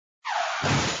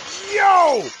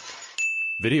Yo!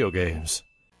 Video games.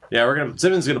 Yeah,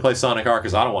 Simmons gonna play Sonic R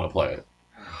because I don't want to play it.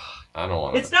 I don't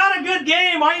want to. It's not a good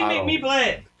game. Why you make me play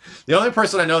it? The only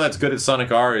person I know that's good at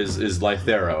Sonic R is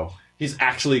Lythero. He's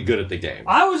actually good at the game.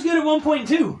 I was good at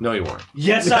 1.2. No, you weren't.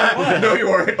 Yes, I was. No, you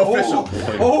weren't. Official.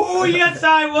 Oh, yes,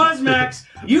 I was, Max.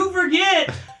 You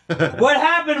forget what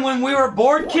happened when we were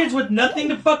bored kids with nothing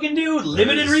to fucking do,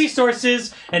 limited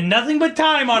resources, and nothing but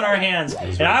time on our hands.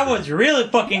 And I was really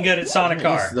fucking good at Sonic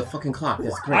R. The fucking clock.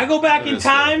 That's great. I go back in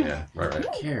time. Yeah, right.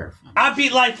 I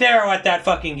beat Lythero at that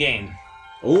fucking game.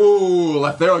 Ooh,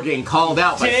 Lythero getting called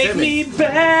out by Simmons. Take me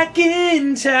back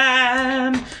in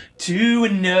time to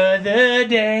another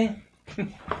day. I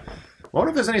wonder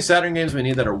if there's any Saturn games we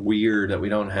need that are weird that we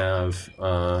don't have.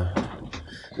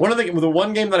 The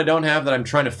one game that I don't have that I'm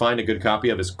trying to find a good copy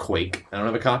of is Quake. I don't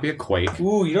have a copy of Quake.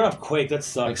 Ooh, you don't have Quake. That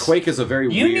sucks. Like, Quake is a very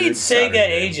weird. You need Saturn Sega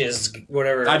game. Ages,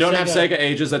 whatever. I don't have Sega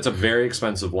Ages. That's a very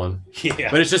expensive one. Yeah,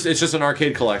 but it's just an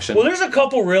arcade collection. Well, there's a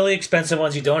couple really expensive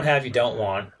ones you don't have. You don't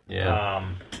want.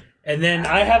 Yeah. And then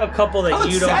I have a couple that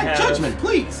you don't have. Judgment,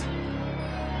 please.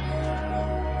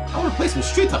 I want to play some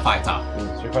Street Fighter.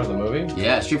 Street Fighter the movie?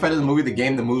 Yeah, Street Fighter the movie, the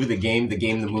game, the movie, the game, the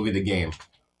game, the movie, the game.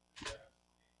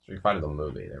 Street Fighter the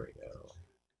movie. There we go.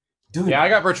 Dude, yeah, I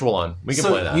got Virtual on. We can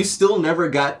play that. You still never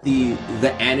got the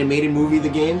animated movie, the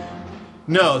game?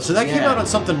 No, so that came out on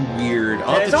something weird.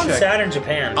 It's on Saturn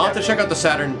Japan. I'll have to check out the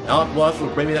Saturn.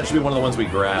 Maybe that should be one of the ones we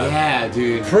grab. Yeah,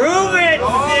 dude. Prove it,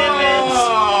 Simmons!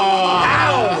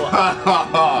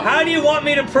 How? How do you want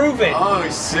me to prove it? Oh,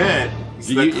 shit.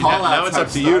 Now it's up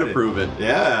to you to prove it.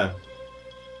 Yeah.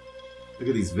 Look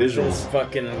at these visuals.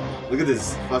 Look at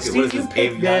this fucking. Steve, what is you this?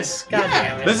 picked this. God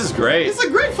damn it. This is great. It's a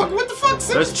great fucking. What the fuck?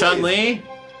 There's Chun-Li.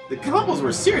 The combos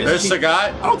were serious. There's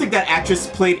Sagat. I don't think that actress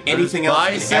played anything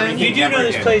else. You do know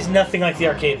this plays nothing like the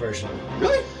arcade version.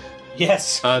 Really?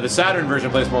 Yes. The Saturn version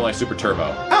plays more like Super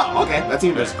Turbo. Oh, okay. That's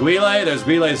even better. There's Guile. There's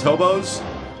Guile's Hobos.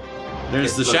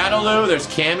 There's the Shadowloo. There's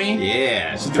Cammy.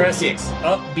 Yeah. She's Press doing kicks.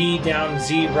 Up, B, down,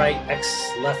 Z, right,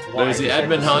 X, left, Y. There's the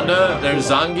Edmund Honda. There's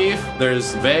Zangief.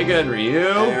 There's Vega and Ryu.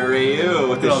 And Ryu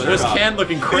with this There's Ken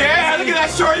looking crazy. Yeah, look at that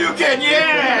Shoryuken.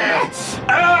 Yeah.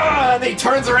 Ah, and he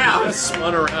turns around. Just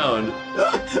spun around.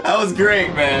 That was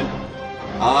great, man.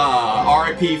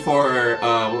 R.I.P. for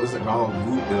what was it?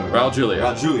 Raul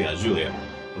Julia. Julia.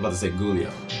 I'm about to say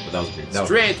Gulia, but that was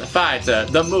great. Street Fighter,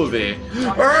 the movie.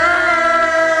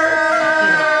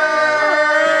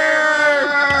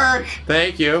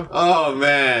 Thank you. Oh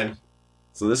man.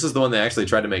 So this is the one they actually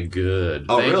tried to make good.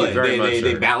 Oh Thank really? You very much,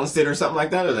 they balanced it or something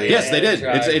like that, or they? Yes, they did.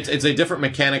 It's a different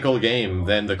mechanical game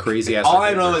than the crazy ass. All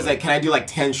I know is that can I do like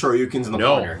 10 Shoryukens in the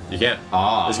corner? No, you can't.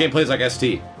 Oh. This game plays like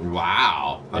ST.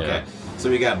 Wow. Okay. Yeah. So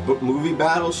we got movie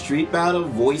battle, street battle,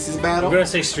 voices battle. I'm gonna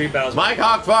say Street Battle's. Mike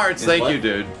Hawk farts. Thank you,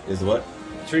 dude. Is what?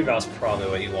 Street Battle's probably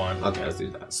what you want. Okay, let's do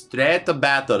that. Street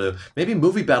battle. Maybe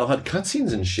movie battle had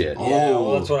cutscenes and shit. Yeah,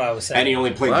 well, that's what I was saying. And he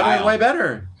only played That'd be dial. way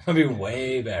better. That'd be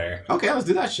way better. Okay, let's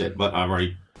do that shit. But I'm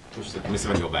already. Let me see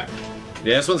if I can go back.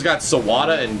 Yeah, this one's got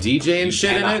Sawada and DJ and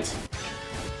shit in it.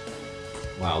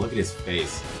 Wow, look at his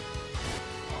face.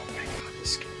 Oh my god,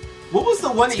 this game. What was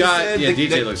the one that you said? Yeah,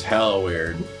 DJ looks hella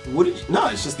weird. What did you, no,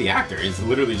 it's just the actor. It's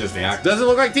literally just the actor. Doesn't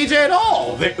look like DJ at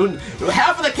all.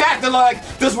 Half of the cast are like,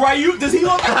 does Ryu? Does he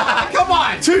look? Come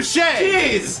on, touche.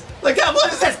 Jeez, like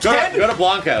what is that? Go to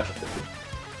Blanca.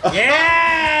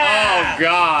 Yeah! Oh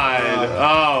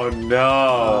god. Oh no.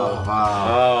 Oh, wow.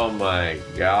 Oh my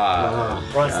god.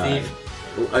 Run, Steve.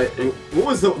 What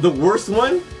was the worst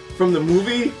one from the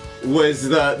movie? Was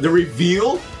the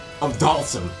reveal of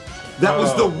Dalsum. That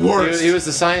was the worst. He was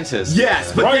the scientist.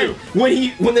 Yes, but then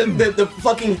when the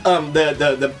fucking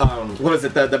what was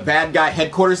it? The bad guy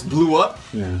headquarters blew up.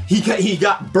 Yeah. He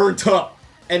got burnt up.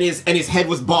 And his head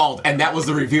was bald, and that was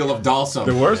the reveal of Dalsum.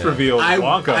 The worst reveal was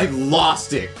Blanca. I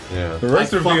lost it. Yeah. The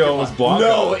worst reveal was Blanca.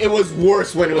 No, it was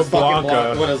worse when it was fucking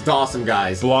Blanca. When it was Dalsum,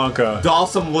 guys. Blanca.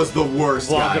 Dalsum was the worst,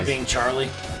 Blanca guys. being Charlie.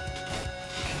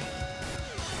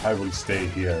 I will stay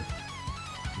here.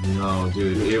 No,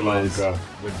 dude, it was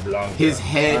with Blanca. His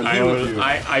head.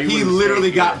 He will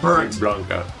literally got burnt.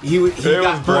 Blanca. He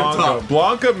got burnt up.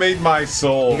 Blanca made my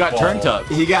soul. He got turned up.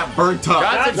 He got burnt up.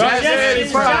 Thank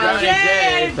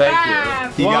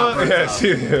you. He got burnt up.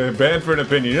 See, banned for an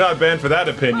opinion. You're not banned for that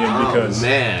opinion because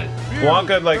man,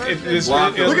 Blanca like it is.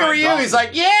 Look at Ryu. He's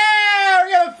like, yeah, we're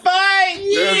gonna fight.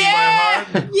 Yeah.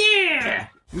 Yeah.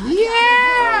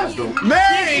 Yeah!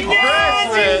 Merry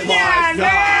Christmas!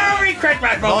 Merry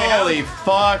Christmas! Holy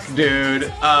fuck,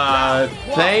 dude.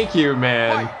 Thank you,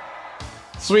 man.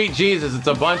 Sweet Jesus, it's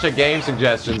a bunch of game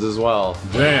suggestions as well.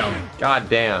 Damn. God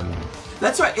damn.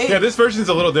 That's right. Yeah, this version's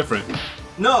a little different.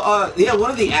 No, yeah, one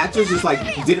of the actors just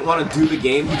like didn't want to do the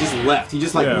game. He just left. He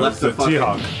just like left the fucking.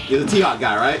 T-Hawk. Yeah, the T-Hawk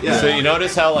guy, right? Yeah. So you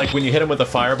notice how like when you hit him with a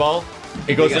fireball,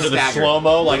 it goes into the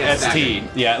slow-mo like ST.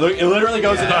 Yeah, it literally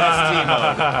goes into ST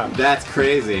mode. That's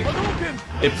crazy.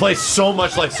 It plays so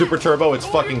much like Super Turbo, it's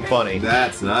fucking funny.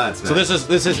 That's nuts, man. So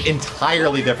this is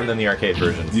entirely different than the arcade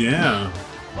version. Yeah.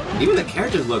 Even the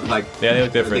characters look like... Yeah, they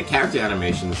look different. The character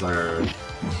animations are...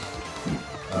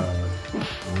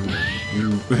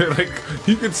 Like,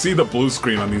 you can see the blue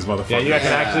screen on these motherfuckers. Yeah, you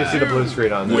can actually see the blue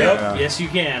screen on this. Yep. Yeah. Yes, you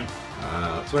can.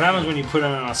 That's what happens when you put it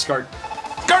on a SCART.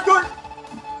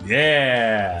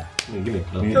 Yeah. Give me.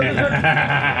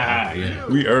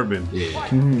 We urban. Yeah.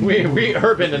 We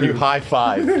urban a new high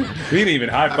five. We didn't even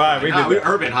high five. We did we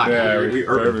urban high five. Yeah, we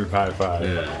urban high five.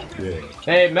 Yeah.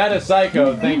 Hey, Meta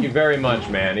Psycho, thank you very much,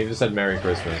 man. He just said Merry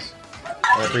Christmas.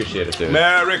 I appreciate it, dude.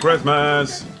 Merry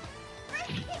Christmas.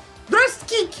 Rest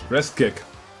kick. Rest kick.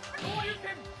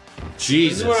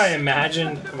 Jesus. This is what I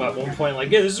imagined at one point.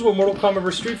 Like, yeah, this is what Mortal Kombat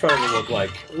vs. Street Fighter would look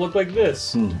like. It would look like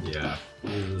this. Yeah.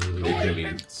 It could be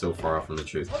so far off from the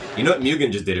truth. You know what?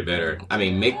 Mugen just did it better. I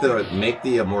mean, make the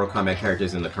Mortal Kombat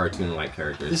characters and the cartoon-like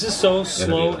characters. This is so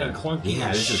slow and clunky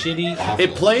and shitty.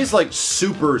 It plays like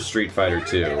Super Street Fighter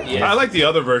 2. Yeah. I like the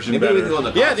other version better.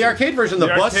 Yeah, the arcade version, the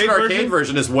busted arcade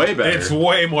version is way better. It's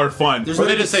way more fun. Where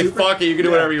they just say, fuck it, you can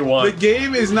do whatever you want. The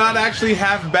game is not actually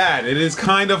half bad. It is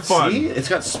kind of fun. See? It's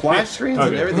got splash screens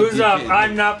and everything. Who's up?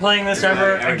 I'm not playing this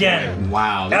ever again.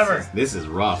 Wow. This is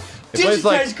rough.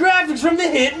 Digitized graphics from the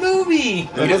hit movie.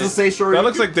 It doesn't say Shoryuken. That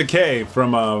looks like Decay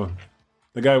from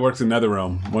the guy who works in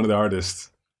NetherRealm, one of the artists.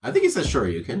 I think he says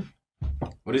Shoryuken.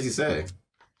 What does he say?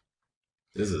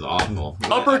 This is awful.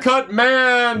 Uppercut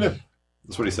man!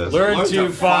 That's what he says. Learn to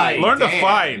fight. Learn to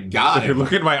fight. Got it.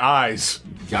 Look at my eyes.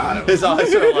 Got him. His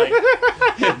eyes are like...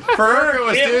 For her, it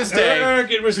was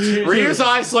Tuesday. It was Tuesday. Ryu's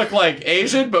eyes look like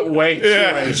Asian, but way too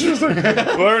Asian.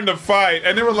 Learn to fight.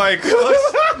 And they were like...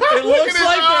 It looks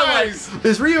like they're like,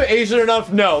 is Ryu Asian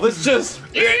enough? No, let's just...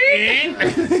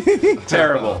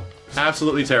 Terrible.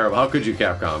 Absolutely terrible. How could you,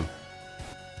 Capcom?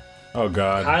 Oh,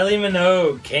 God. Kylie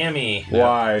Minogue, Cammy.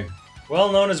 Why?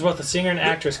 Well known as both a singer and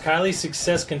actress, Kylie's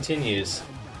success continues.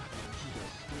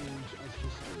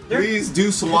 Please do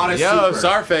Sawada Yo, Super.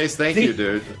 Starface, thank you,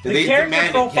 dude. The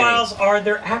character profiles are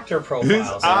their actor profiles.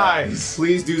 His eyes.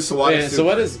 Please do Sawada Super.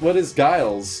 So what is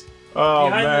Giles? Oh,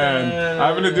 Behind man.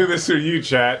 I'm going to do this through you,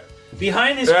 chat.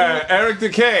 Behind this Eric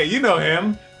Decay, you know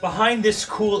him. Behind this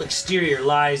cool exterior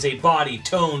lies a body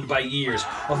toned by years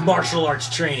of martial arts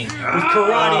training. With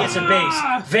karate as a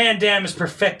base, Van Damme has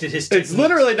perfected his techniques. It's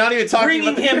literally not even talking bringing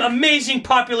about him amazing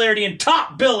popularity and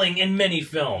top billing in many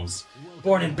films.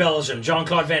 Born in Belgium,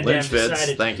 Jean-Claude Van Damme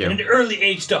decided Thank you. at an early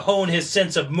age to hone his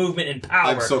sense of movement and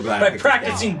power I'm so glad by I picked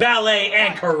practicing ballet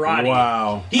and karate.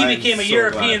 Wow. He I'm became a so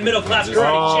European glad I middle-class picked this.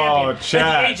 karate Oh,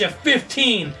 champion at the age of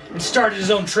 15 and started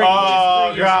his own training.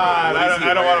 Oh, just 3 years God. ago.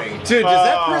 I don't want to... Dude, does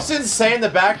that person say in the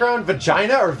background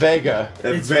vagina or Vega?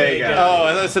 It's Vega. Oh,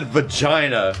 and then it said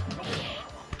vagina.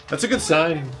 That's a good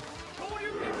sign.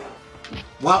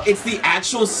 Wow, it's the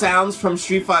actual sounds from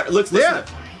Street Fighter. Listen.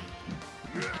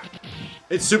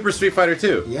 It's Super Street Fighter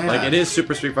 2. Yeah. Like, it is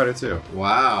Super Street Fighter 2.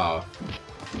 Wow.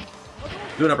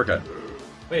 Do an uppercut.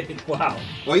 Wait, wow.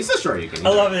 Well, he says Shoryuken. I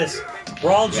love this.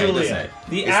 Raul Yeah, Julia.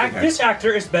 he does say. This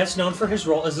actor is best known for his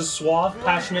role as the suave,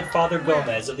 passionate Father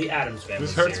Gomez of the Addams Family.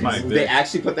 This hurts my series. They dick.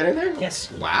 actually put that in there? Yes.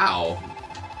 Wow.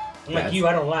 Like you,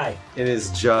 I don't lie. It is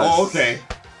just... Oh, okay.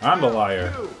 I'm the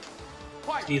liar.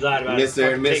 You lied about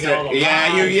Mr. it. Taking all the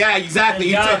lies. Yeah,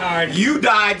 exactly. And Die Hard. You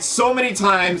died so many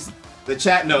times. The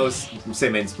chat knows. Say,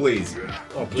 mates, please.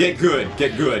 Oh, please. Get good.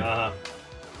 Get good.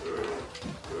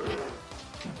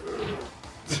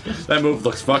 That move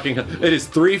looks fucking... It is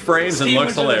 3 frames and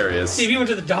looks hilarious. Steve, you went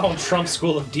to the Donald Trump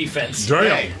School of Defense.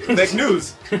 Hey, fake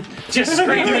news. Just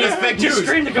scream fake just news.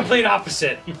 scream the complete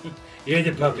opposite. You're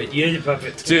the puppet. You're the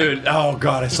puppet. Dude, oh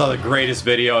god, I saw the greatest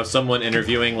video of someone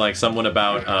interviewing, like, someone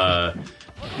about,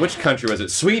 which country was it?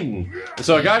 Sweden.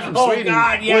 So a guy from Sweden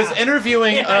was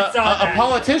interviewing a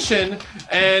politician,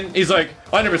 and he's like,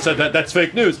 I never said that, that's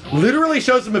fake news. Literally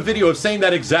shows him a video of saying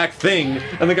that exact thing,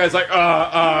 and the guy's like,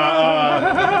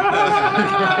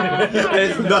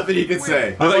 There's nothing he can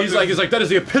say. He's like, that is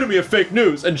the epitome of fake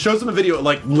news, and shows him a video,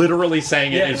 like, literally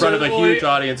saying it in front of a huge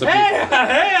audience of people.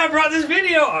 Hey, I brought this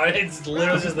video. Oh, it's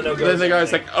literally just the no-go. Then the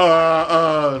guy's like,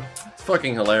 it's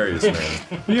fucking hilarious,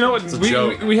 man. You know what?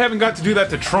 joke. We haven't got to do that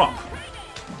to Trump.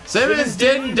 Simmons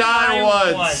didn't die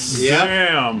once. Yep.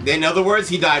 Damn. In other words,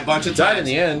 he died a bunch of times. Died in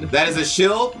the end. That is a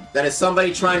shill. That is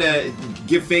somebody trying to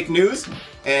give fake news.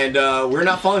 And we're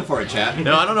not falling for it, chat.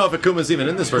 No, I don't know if Akuma's even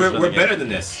in this version. We're better than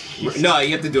this. No,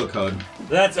 you have to do a code.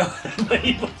 That's a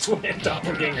evil twin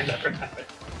doppelganger never happened.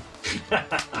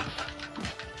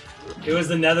 It was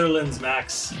the Netherlands,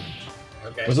 Max.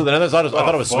 Okay. Was it the Netherlands? I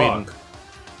thought it was Sweden.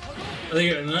 I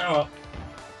think no.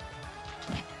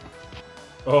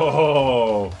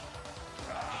 Oh.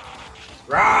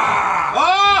 Rah!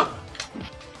 Oh!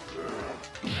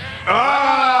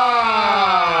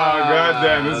 Ah!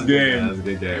 Goddamn, this game. That was a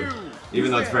good game. Even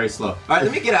though it's very slow. Alright,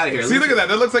 let me get out of here. See, look at that.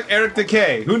 That looks like Eric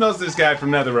Decay. Who knows this guy from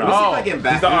NetherRealm? Let's see if I get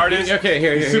back. He's the artist. Okay,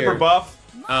 here. He's super buff.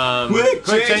 Quick,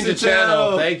 change the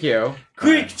channel. Thank you.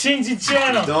 Quick, change the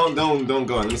channel. Don't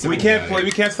go. Let me see We what can't got play. here.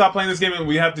 We can't stop playing this game, and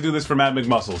we have to do this for Mad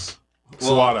McMuscles.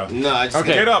 Well, Sawada. No, I just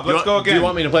Okay, Get up. Let's go Do again. you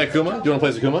want me to play Akuma? Do you want to play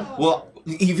as Akuma? Well,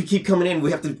 if you keep coming in,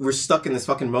 we're stuck in this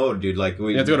fucking mode, dude. Like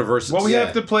we You have to go to Versus. Well, we Yeah.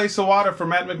 have to play Sawada for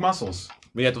Mad McMuscles.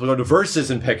 We have to go to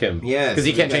Versus and pick him. Yeah, Because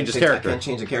he can't change his character. I can't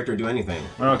change the character or do anything.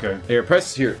 Okay. Here,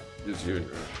 press here. Just here.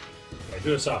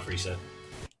 Do a soft reset.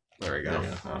 There we go.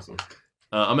 Yeah, awesome.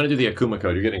 I'm gonna do the Akuma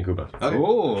code. You're getting Akuma. Okay.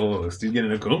 Oh, Steve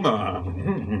getting a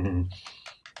Akuma.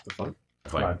 The fuck?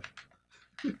 Fine.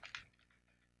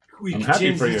 Quick, I'm happy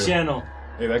change for the you. channel.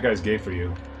 Hey, that guy's gay for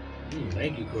you.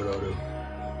 Thank you, Kurodu.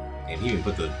 And you even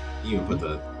put the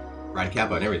red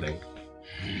cap on everything.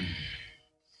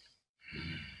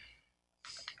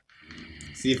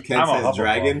 See if Ken I'm a says Hufflepuff.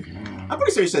 dragon. I'm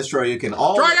pretty sure he says Shoryuken.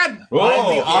 All Dragon! all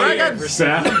of the audio, Dragon!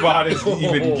 Sandbot is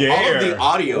even gayer. all of the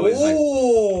audio is like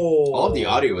Oh! all of the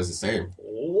audio is the same.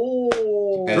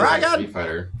 Oh! And it's like Dragon! Street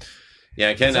Fighter.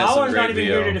 Yeah, Ken has some Zauer's great not even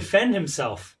video. here to defend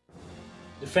himself.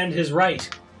 Defend his right.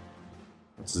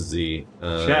 It's Z.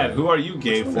 Chad, who are you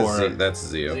gay That's for? Z. That's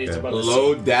Z. It's Okay. about the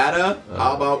Load data?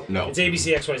 How about no? It's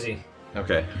ABC XYZ.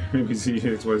 Okay. Maybe see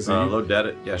it's what Load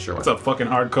data. Yeah, sure. What's a fucking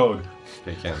hard code?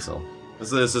 Okay, cancel.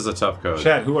 This is a tough code.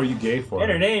 Chad, who are you gay for?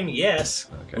 Enter name, yes.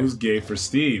 Okay. Who's gay for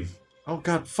Steve? Oh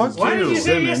God, fuck Why you. did you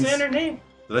say yes Simmons. to enter name?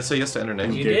 Did I say yes to enter name?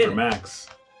 Who's You gay did. for Max?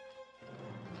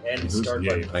 And Who's start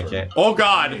gay? button. I can't. Oh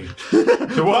God.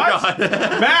 What? Oh, God.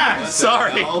 Max!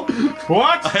 Sorry.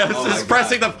 What? I was Oh just my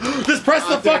pressing the. Just press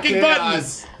the fucking button.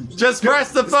 Just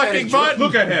press the fucking is button.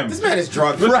 Look at him. This man is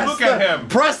drunk. Let's look at him.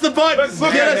 Press the button. Let's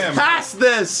look Get at us him. past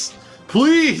this,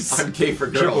 please. I'm gay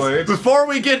for Triple girls. H. Before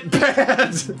we get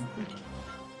banned.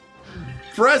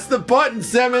 Press the button,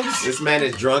 Simmons. This man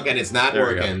is drunk and it's not There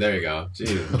we working. go. There you go.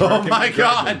 Jesus. Oh my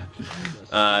God.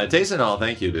 Taste and all,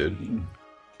 thank you, dude.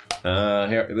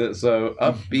 Here, so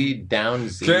up B down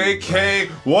Z. JK,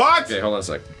 what? Okay, hold on a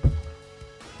sec.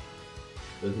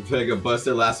 Go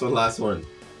Buster, last one.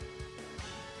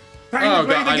 Trying Oh, to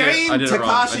play God, the I did it. game? I did it wrong.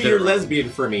 I Takashi, did you're it wrong. lesbian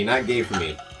for me, not gay for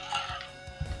me.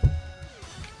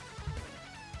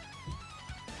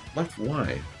 Left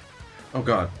Y. Oh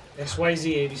God.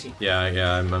 XYZ ABC.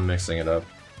 Yeah, I'm mixing it up.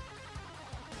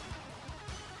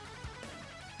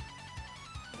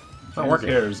 It's not working.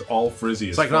 Hair is all frizzy.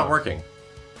 It's like not working.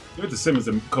 Give it to Simmons,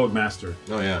 the code master.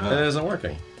 Oh yeah. It isn't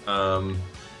working.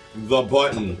 The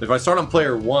button. If I start on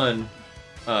player 1,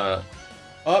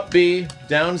 up B,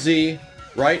 down Z,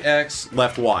 right X,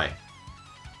 left Y.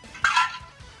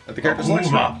 At the character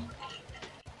selection. Akuma.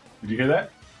 Did you hear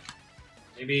that?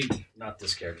 Maybe not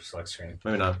this character select screen.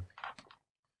 Maybe not.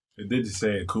 It did just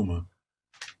say Akuma.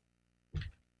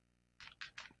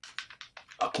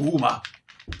 Akuma.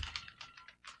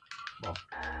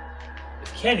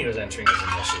 If Kenny was entering his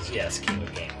initials, yes, King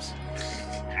of Games.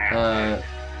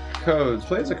 Codes.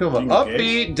 Play as Akuma. King Up of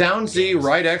B, down Z,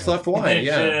 right X, left Y.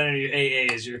 Yeah.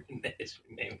 AA is your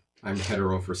name. I'm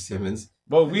hetero for Simmons.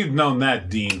 Well, we've known that,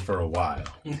 Dean, for a while.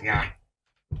 Yeah.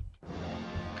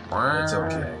 That's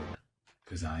okay.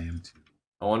 Because I am too.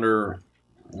 I wonder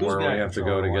where we got have to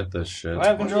go to controller get this shit. I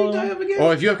have control.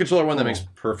 Oh, if you have controller 1, that makes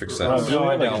perfect sense. Do you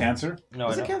I have like don't. cancer? No,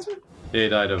 I don't. cancer? He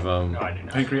died of No, I do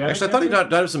not. Pancreatic? Actually, I thought he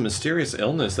died of some mysterious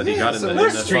illness that he got in the, We're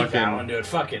in the street fucking. battling, dude.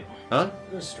 Fuck it. Huh?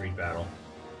 We're a street battle.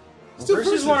 Still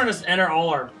Versus versus. wanted us to enter all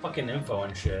our fucking info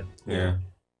and shit. Yeah.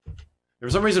 For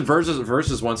some reason,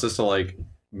 Versus wants us to like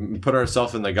put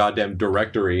ourselves in the goddamn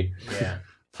directory. Yeah.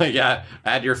 Like, yeah,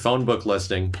 add your phone book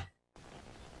listing.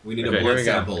 We need Okay, a here blood we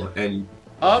go. sample and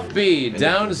Up B,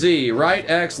 down Z, right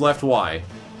X, left Y.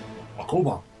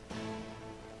 Akuma.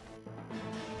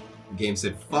 game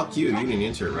said, "Fuck you, you didn't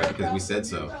enter it right because we said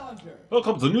so."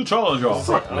 Welcome to the new challenger.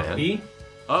 Fuck, Up man. B.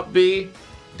 Up B,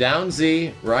 down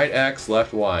Z, right X,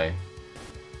 left Y.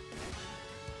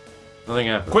 Nothing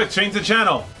happened. Quick, change the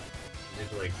channel.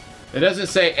 It's like, It doesn't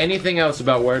say anything else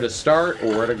about where to start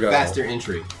or where to go. Faster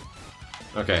entry.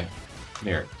 Okay.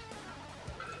 Here.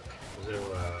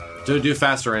 so, Do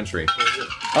faster entry.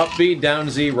 Up B, down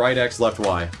Z, right X, left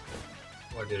Y.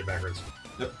 oh, I did it backwards.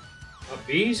 Up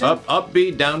B? Up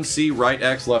B, down C, right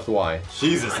X, left Y.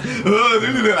 Jesus.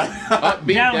 Up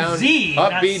B, Down Z,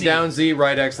 Up not B, C. down Z,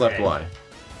 right X, left Okay. Y.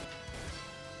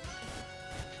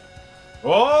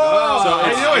 Oh, So I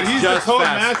it's- know it. it's He's the just code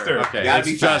faster. master. Okay, Gotta it's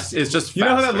be just faster. it's just. You know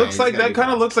how that faster. looks like? gotta That be kind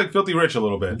of fast. looks like Filthy Rich a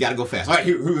little bit. You gotta go fast. All right,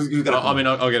 who's got? I mean,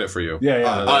 I'll get it for you. Yeah,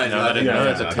 yeah. No, I didn't know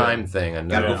yeah, it's a time thing. I know.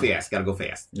 Gotta Yeah. go fast. Gotta go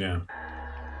fast. Yeah.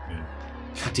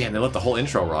 God damn, they let the whole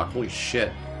intro rock. Holy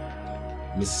shit.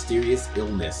 Mysterious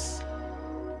illness.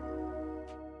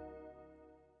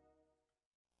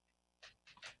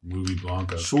 Movie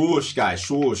Blanca. Swoosh, guys,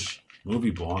 swoosh.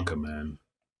 Movie Blanca, man.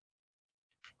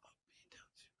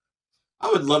 I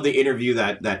would love to interview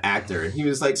that actor. And he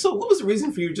was like, so what was the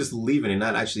reason for you just leaving and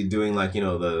not actually doing like, you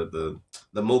know, the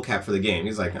mocap for the game?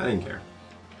 He's like, I didn't care.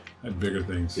 I had bigger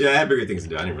things. Yeah, I had bigger things to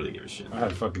do. I didn't really give a shit. I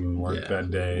had fucking work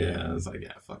that day. Yeah, I was like,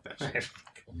 yeah, fuck that shit.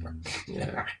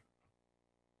 Yeah.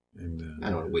 And, I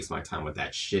don't want to waste my time with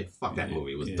that shit. Fuck that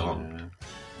movie. It was yeah. dumb.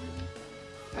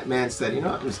 That man said, you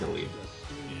know what? I'm just gonna leave.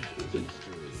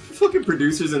 Fucking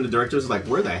producers and the directors are like,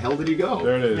 where the hell did he go?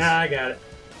 There it is. Nah, I got it.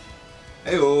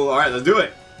 Hey, well, all right, let's do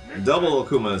it. Double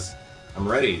Akumas. I'm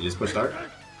ready. Just push start.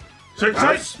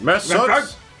 Mess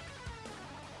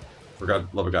For God,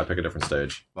 love of God, pick a different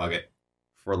stage. Fuck it.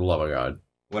 For the love of God.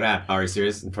 What happened? Are you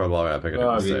serious? For the love of God, pick a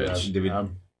different stage. Did we-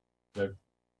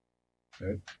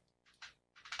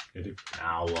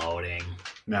 Now loading.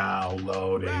 Now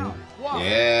loading.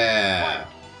 Yeah.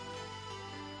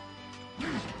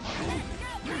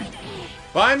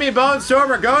 Find me, Bone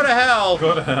Stormer. Go to hell.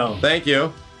 Go to hell. Thank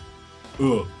you.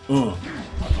 Okay.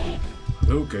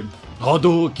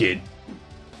 Hadouken.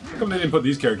 How come they didn't put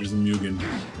these characters in Mugen?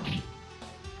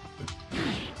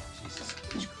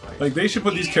 Like, they should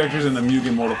put these characters in the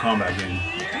Mugen Mortal Kombat game.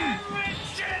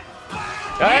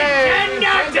 Hey!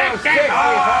 Nintendo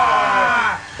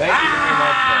 64! Thank you very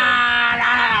much,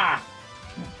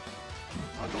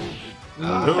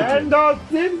 Nintendo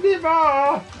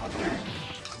 64!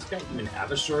 Does this guy even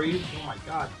have a story? Oh my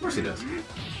god. Of course he does.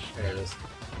 There it is.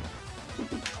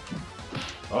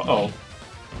 Uh-oh.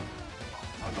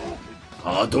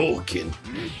 Hadouken.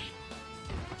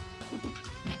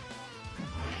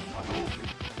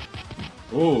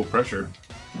 Ooh, pressure.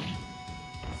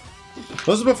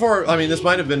 This is before. I mean, this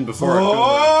might have been before. Akuma.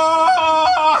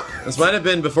 Oh! This might have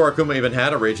been before Akuma even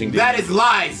had a raging demon. That is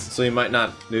lies. So you might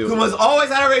not do. Kuma's always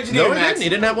had a raging No, demon, he Max. didn't. He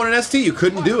didn't have one in ST. You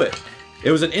couldn't do it.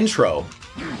 It was an intro.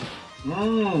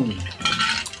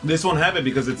 This won't have it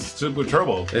because it's Super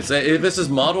Turbo. If this is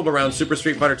modeled around Super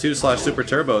Street Fighter 2 / Super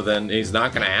Turbo, then he's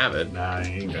not gonna have it. Nah,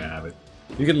 he ain't gonna have it.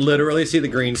 You can literally see the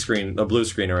green screen, the blue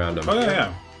screen around him. Oh,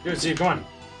 yeah. Dude, see, come on.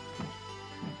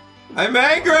 I'm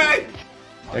angry.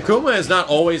 Akuma has not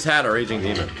always had a raging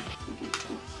demon.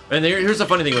 And here's the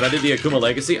funny thing: when I did the Akuma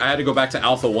Legacy, I had to go back to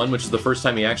Alpha 1, which is the first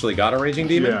time he actually got a raging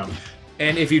demon. Yeah.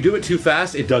 And if you do it too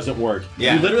fast, it doesn't work.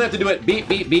 Yeah. You literally have to do it beat,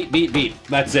 beat, beat, beat, beat.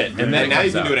 That's it. And then And it now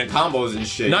you comes can out. do it in combos and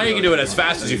shit. Now you can do it as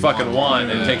fast as you fucking want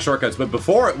and take shortcuts. But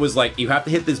before it was like you have to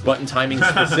hit this button timing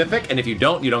specific, and if you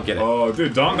don't get it. Oh,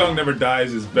 dude, Dong Dong Never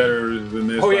Dies is better than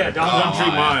this. Oh yeah, by Dong Dong.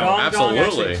 Country Mile. Dong Dong Absolutely.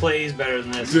 actually plays better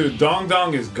than this. Dude, Dong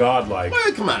Dong is godlike.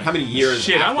 Well, come on, how many years?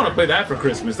 Shit, I after? want to play that for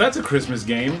Christmas. That's a Christmas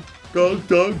game. Dog,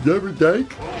 never die.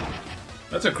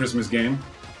 That's a Christmas game.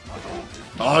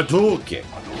 Hadouken.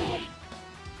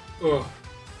 Ugh.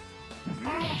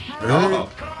 Uh-oh.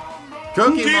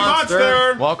 Cookie Monster.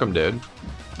 Monster. Welcome, dude.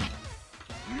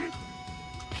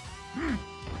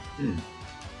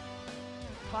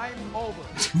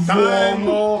 Time I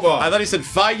over. thought he said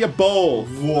fireball.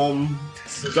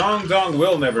 Dong Dong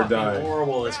will never die.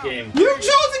 Horrible, this game. You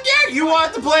chose again. You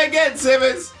want to play again,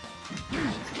 Simmons.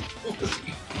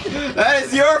 That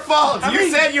is your fault. You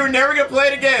said you were never gonna play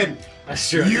it again. That's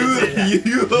true. You fake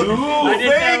news. I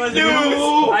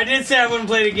did say I wouldn't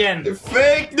play it again.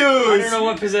 Fake news. I don't know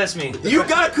what possessed me. You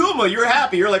got Akuma. You're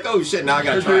happy. You're like, oh shit, now I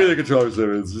gotta Just give me try. the controller,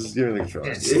 Simmons. Just give me the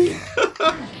controller.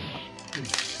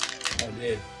 I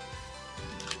did.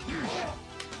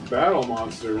 Battle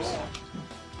monsters.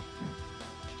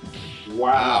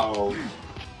 Wow.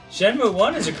 Shenmue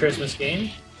 1 is a Christmas game.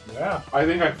 Yeah, I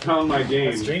think I found my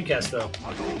game. That's Dreamcast, though.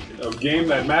 A game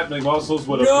that Matt McMuscles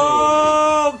would approve.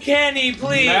 No! Kenny,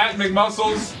 please! Matt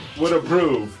McMuscles would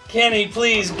approve. Kenny,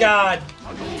 please, God.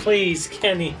 Please,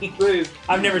 Kenny. Please.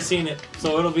 I've never seen it,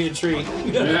 so it'll be a treat.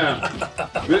 Yeah.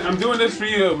 I'm doing this for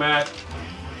you, Matt.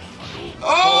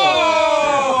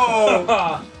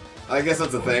 Oh! I guess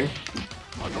that's a thing.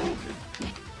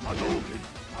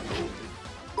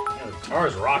 The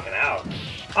car's rocking out.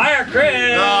 Higher,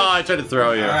 Chris! Oh, I tried to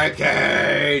throw you. Alright,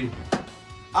 Kane.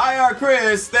 IR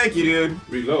Chris, thank you, dude.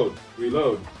 Reload.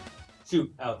 Reload.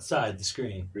 Shoot outside the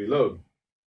screen. Reload.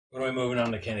 What are we moving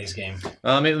on to Kenny's game?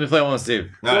 Let me play one with Steve.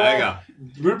 All right, there you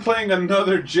go. We're playing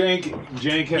another jank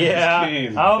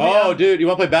game. Oh, dude, you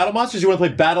want to play Battle Monsters? Or you want to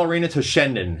play Battle Arena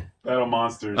Toshinden? Battle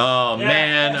Monsters. Oh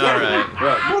man, all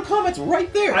right. Mortal Kombat's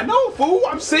right there. I know, fool.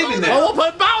 I'm saving that. Oh, we'll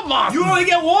play Battle Monsters. You only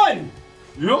get one.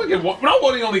 You only get one.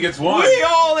 Nobody only gets one. We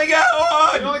only get You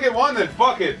one. only get one. Then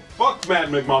fuck it. Fuck Matt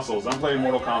McMuscles. I'm playing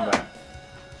Mortal Kombat.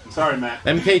 I'm sorry, Matt.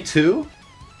 MK2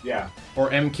 Yeah.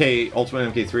 or MK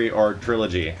Ultimate MK3 or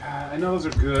Trilogy? I know those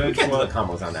are good. We can't do but the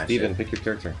combos on that Steven, shit. pick your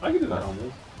character. I can do that on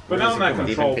this. But now I'm not Steven,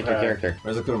 control pick your pad. character.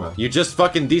 Where's Akuma? You just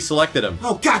fucking deselected him.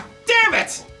 Oh, god damn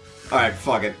it! Alright,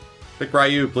 fuck it. Pick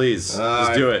Ryu, please.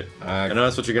 Just do it. I know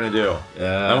that's what you're gonna do.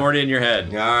 I'm already in your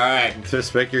head. Alright.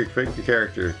 Just pick your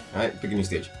character. Alright, pick a new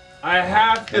stage. I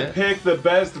have to pick the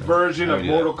best version How of do we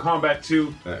do Mortal Kombat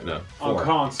 2 No. on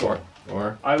console.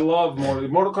 Four. I love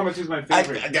Mortal Kombat 2 is my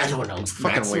favorite. I don't know. It's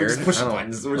fucking We're weird. just pushing I don't-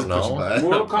 buttons. We're just I don't pushing know. buttons.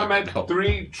 Mortal Kombat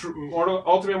 3,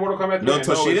 Ultimate Mortal Kombat 3. No I know it's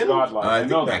Toshinden? godlike. I I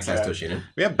know think Max that. has Toshinden.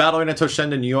 We have Battle Arena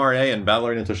Toshinden URA and Battle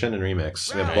Arena Toshinden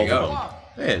Remix. We have There you both go. of them.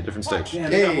 Hey, different stage. Man,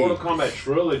 they got Hey. Mortal Kombat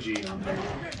Trilogy on there.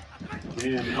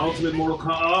 Man, Ultimate Mortal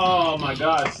Kombat. Oh my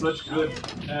god, such good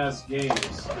ass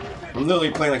games. I'm literally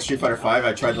playing like Street Fighter 5.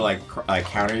 I tried to like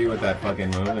counter you with that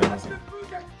fucking move. And I was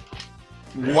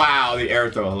like, wow, the air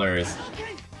throw, hilarious.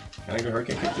 Can I go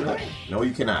hurricane kick through that? No,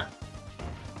 you cannot.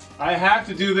 I have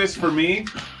to do this for me.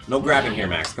 No grabbing here,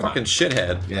 Max. Come Fucking on.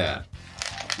 shithead. Yeah.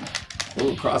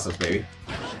 Ooh, cross us, baby.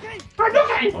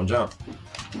 Don't jump.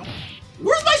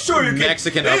 Where's my shoryuken?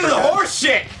 Mexican This is uppercut. horse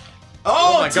shit.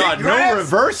 Oh my tick god, no grabs?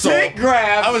 reversal. Tick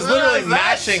grabs. I was literally What is that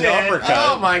mashing shit? uppercut.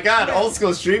 Oh my god, old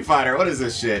school Street Fighter. What is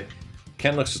this shit?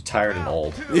 Ken looks just tired and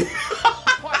old.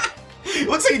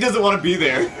 Looks like he doesn't want to be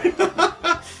there.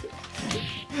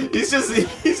 he's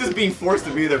just being forced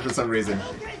to be there for some reason.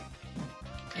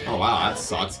 Oh wow, that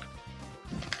sucks.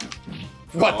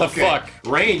 What the fuck?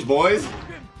 Range, boys.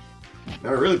 Now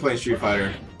we're really playing Street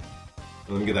Fighter.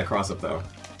 Let me get that cross up though.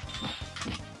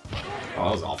 Oh,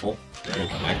 that was awful. Didn't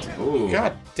connect. Ooh.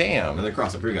 God damn. Another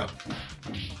cross up. Here we go.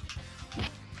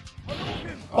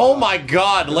 Oh my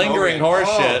god, lingering Okay.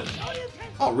 horseshit.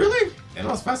 Oh really? And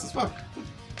that was fast as fuck.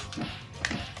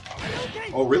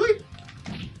 Oh really?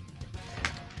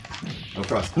 No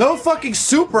cross. No fucking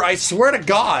super, I swear to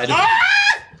god.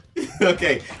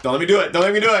 Okay, don't let me do it. Don't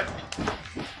let me do it.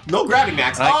 No grabbing,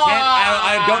 Max. I can't,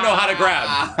 I don't know how to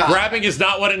grab. Grabbing is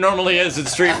not what it normally is in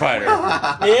Street Fighter.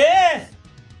 Yeah!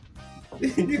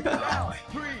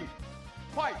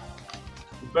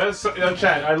 Best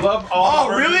chat. I love all.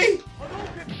 Oh really?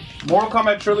 Mortal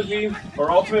Kombat Trilogy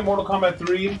or Ultimate Mortal Kombat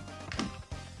 3.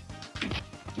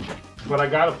 But I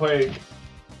gotta play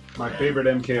my favorite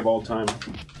MK of all time,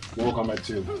 Mortal Kombat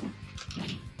 2.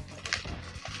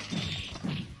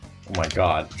 Oh my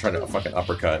god, trying to fucking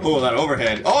uppercut. Oh, that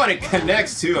overhead. Oh, and it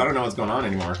connects too. I don't know what's going on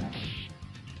anymore.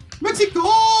 Mexico!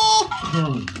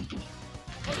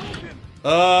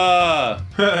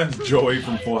 Joey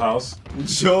from Full House.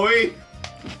 Joey?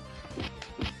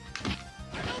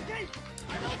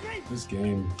 This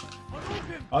game.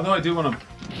 Although I do want to.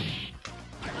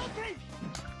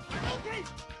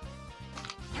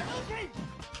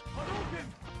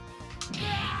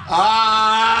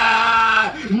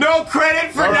 No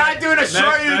credit for not doing a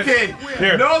Shoryuken.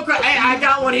 Here. No credit. Hey, I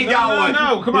got one. He got one.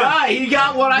 No, come on. Yeah, he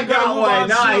got one. I You gotta got move one. on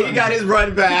Nah, soon. he got his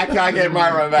run back. I get my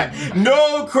run back.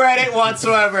 No credit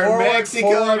whatsoever. Forward,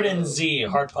 Mexico. forward and Z,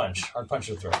 hard punch. Hard punch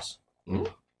with throws. Hmm?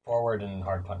 Forward and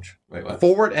hard punch. Wait, what?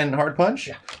 Forward and hard punch?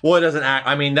 Yeah. Well, it doesn't act.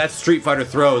 I mean, that's Street Fighter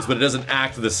throws, but it doesn't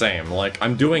act the same. Like,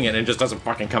 I'm doing it and it just doesn't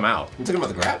fucking come out. You talking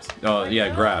about the grabs? Oh,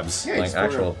 yeah, grabs. Yeah, like, just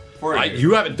forward- actual. forward.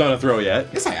 You haven't done a throw yet.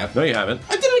 Yes, I have. No, you haven't.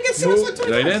 I did it against Simmons like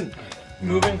 20 No, you times. didn't.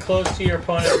 Moving close to your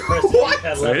opponent, press What?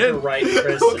 that I left or didn't. right,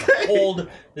 press Okay. hold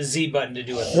the Z button to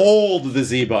do it. Hold the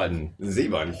Z button. The Z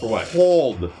button for what?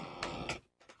 Hold.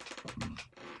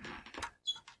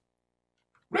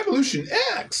 Revolution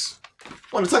X.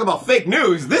 Want to talk about fake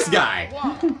news? This guy.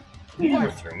 You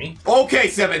overthrew me. Okay,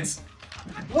 Simmons.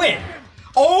 Win!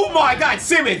 Oh my God,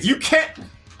 Simmons, you can't.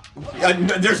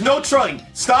 There's no trolling.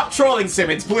 Stop trolling,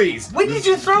 Simmons, please. When did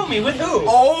you throw me? With who?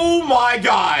 Oh my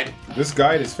God. This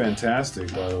guide is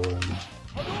fantastic, by the way.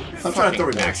 I'm trying to throw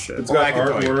it back. It's got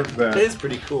artwork It that. is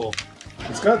pretty cool.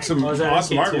 It's got some Oh, is that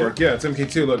awesome MK2? artwork. Yeah, it's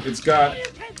MK2. Look, it's got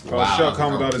Wow, Shao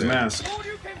Kahn without his okay. mask.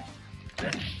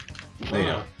 There you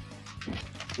go.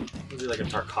 Was he like a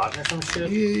Tarkatan or some shit?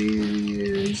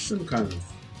 Yeah, some kind of.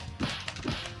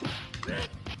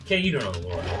 Okay, you don't know the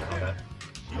lore of Mortal Kombat.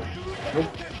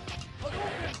 Nope.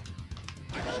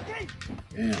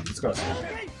 Damn, it's got some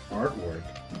artwork.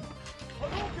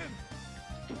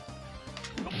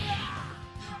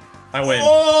 I win.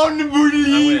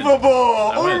 Unbelievable!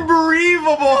 I win.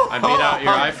 Unbelievable! I beat out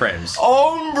your iframes.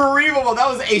 Unbelievable! That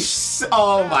was a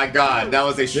oh my god, that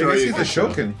was a Maybe he's the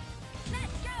Shokin.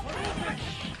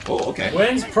 Oh, okay.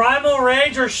 Wins Primal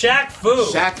Rage or Shaq Fu?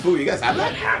 Shaq Fu, you guys have I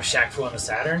that? have Shaq Fu on the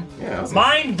Saturn. Yeah.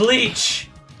 Mind Bleach.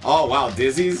 Oh wow,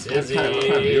 Dizzy's? What kind of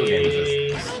video game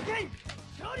is this?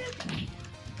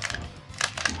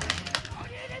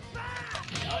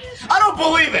 I don't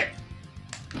believe it!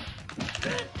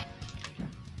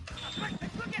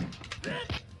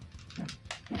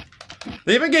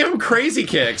 They even gave him crazy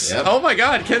kicks. Yep. Oh my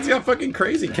god, Ken's got fucking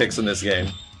crazy kicks in this game.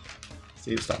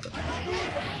 Steve, stop it.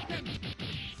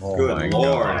 Oh Good my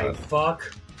lord. god.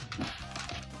 Fuck.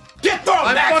 Get thrown!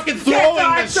 I'm Max! fucking throwing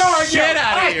I'm the throwing shit you.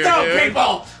 out of I you, throw dude.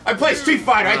 people! I play Street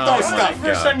Fighter, I throw That was stuff. the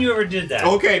first God. time you ever did that.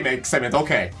 Okay, Meg, Simon,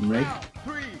 okay. Make.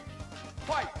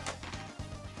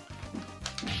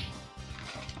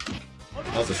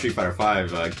 That was a Street Fighter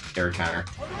 5 air counter.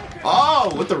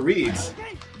 Oh, with the reads.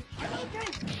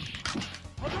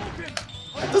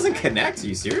 That doesn't connect, are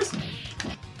you serious?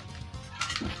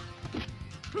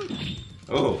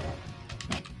 Oh.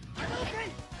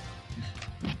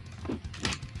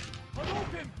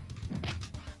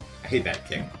 I hate that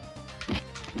kick.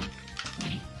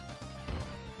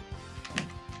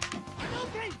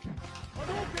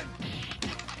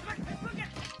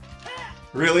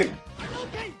 Really?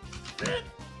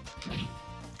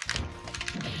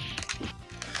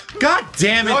 God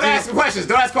damn it, Don't dude. ask questions,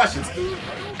 don't ask questions. Oh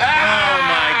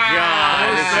my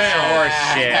god, this is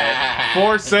horseshit.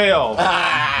 For sale.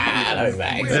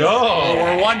 Oh,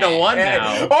 we're 1-1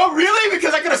 now. Oh, really?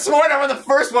 Because I could have sworn I won the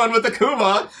first one with the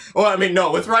Kuma. Well, I mean,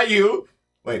 no, with Ryu.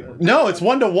 Wait. No, it's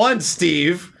 1-1,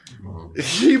 Steve.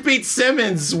 You beat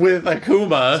Simmons with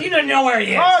Akuma. You don't know where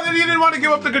he is. Oh, then he didn't want to give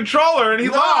up the controller and he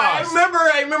No, I lost. remember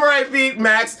I beat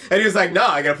Max, and he was like, no,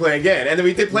 I gotta play again. And then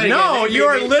we did play again. No, and then you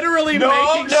are we- literally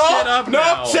making shit up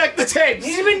now. Check the tapes.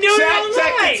 He's been doing it all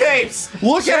Check night. the tapes.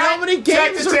 Look at how many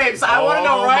Check games the are- tapes. I want to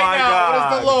know Oh right my now.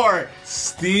 What is the lore?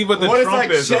 Steve with the What is like?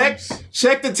 Trumpisms.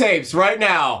 Check the tapes right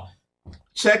now.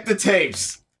 Check the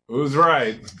tapes. Who's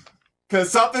right? Because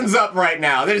something's up right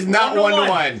now. It is not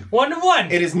 1-1.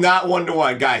 1-1. It is not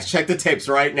 1-1. Guys, check the tapes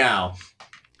right now.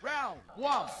 Round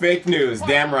one. Fake news.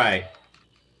 Damn right.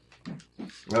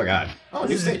 Oh, God. Oh,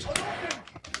 new stage.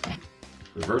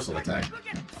 Reversal attack.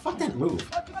 Fuck that move.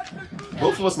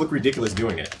 Both of us look ridiculous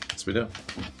doing it. Yes, we do.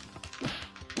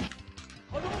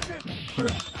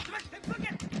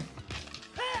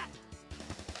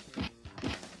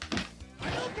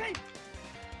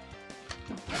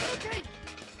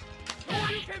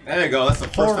 There you go. That's the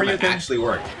first time it actually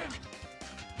worked.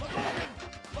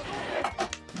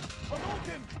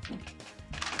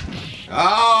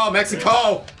 Oh,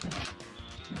 Mexico!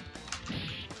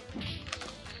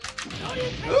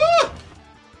 Ooh!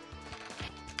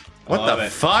 What I love the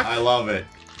it. fuck? I love it.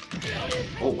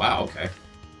 Oh, wow, okay.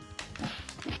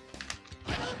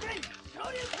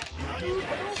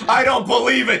 I don't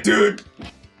believe it, dude!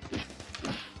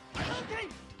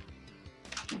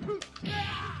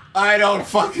 I don't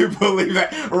fucking believe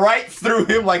that. Right through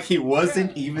him like he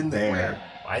wasn't even there.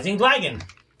 Rising Dragon.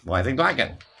 Well, I think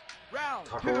Blacken.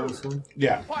 Round two.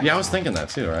 Yeah. Yeah, I was thinking that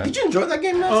too, right? Did you enjoy that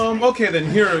game, Max? Okay,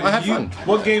 then here. I had fun.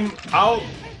 What game? I'll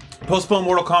postpone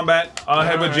Mortal Kombat. I'll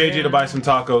head with JJ to buy some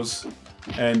tacos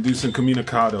and do some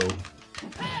comunicado.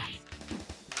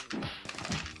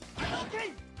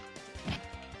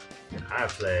 I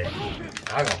play.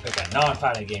 I'm gonna pick a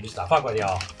non-fighting game just to fuck with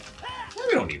y'all.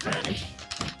 We don't need that.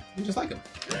 We just like him.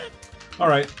 All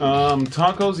right.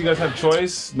 Tacos. You guys have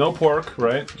choice. No pork,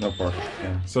 right? No pork.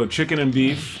 Yeah. So chicken and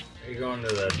beef. Are you going to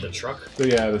the truck? So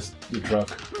yeah, the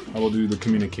truck. I will do the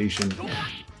communication.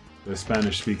 The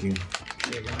Spanish speaking.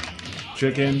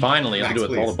 Chicken. Finally, I have to do it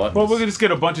with all the buttons. Well, we're gonna just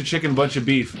get a bunch of chicken, bunch of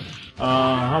beef.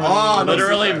 How many? Oh, no,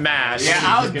 Literally super. mashed. Yeah,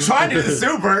 I was trying to do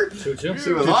super. 2-2.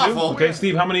 It was awful. Okay,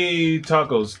 Steve, how many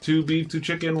tacos? 2 beef, 2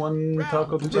 chicken, 1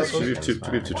 taco, 2 Two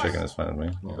tacos? beef, two chicken is fine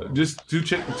with me. Just two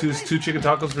chicken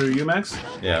tacos for you, Max?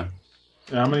 Yeah.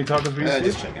 And how many tacos for you, Steve?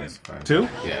 Just chicken is fine. 2?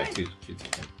 Yeah, two chicken.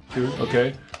 2,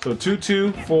 okay. So 2,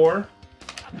 2, 4.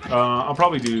 I'll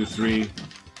probably do 3.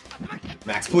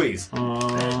 Max, please.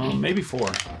 Maybe 4.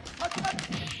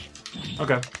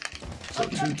 Okay. So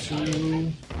 2,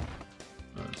 2.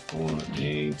 That's 4,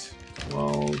 8,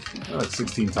 12. That's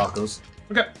 16 tacos.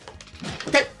 Okay.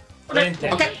 Okay. Frente.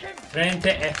 Okay. Frente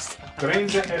es.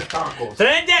 30 tacos.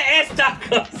 Frente es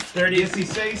tacos. 30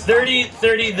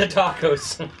 the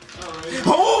tacos.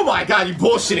 Oh my god, you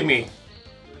bullshitting me.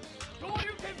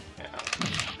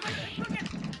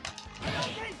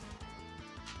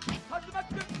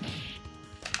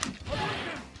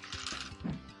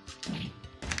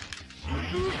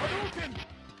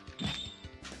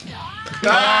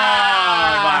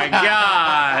 my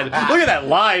god! Look at that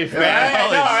life, man!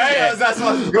 I know, right? That's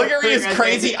what, look at his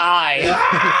crazy eye.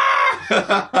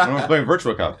 I'm playing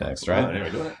Virtual Cop next, right?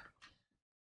 Anyway, doing it.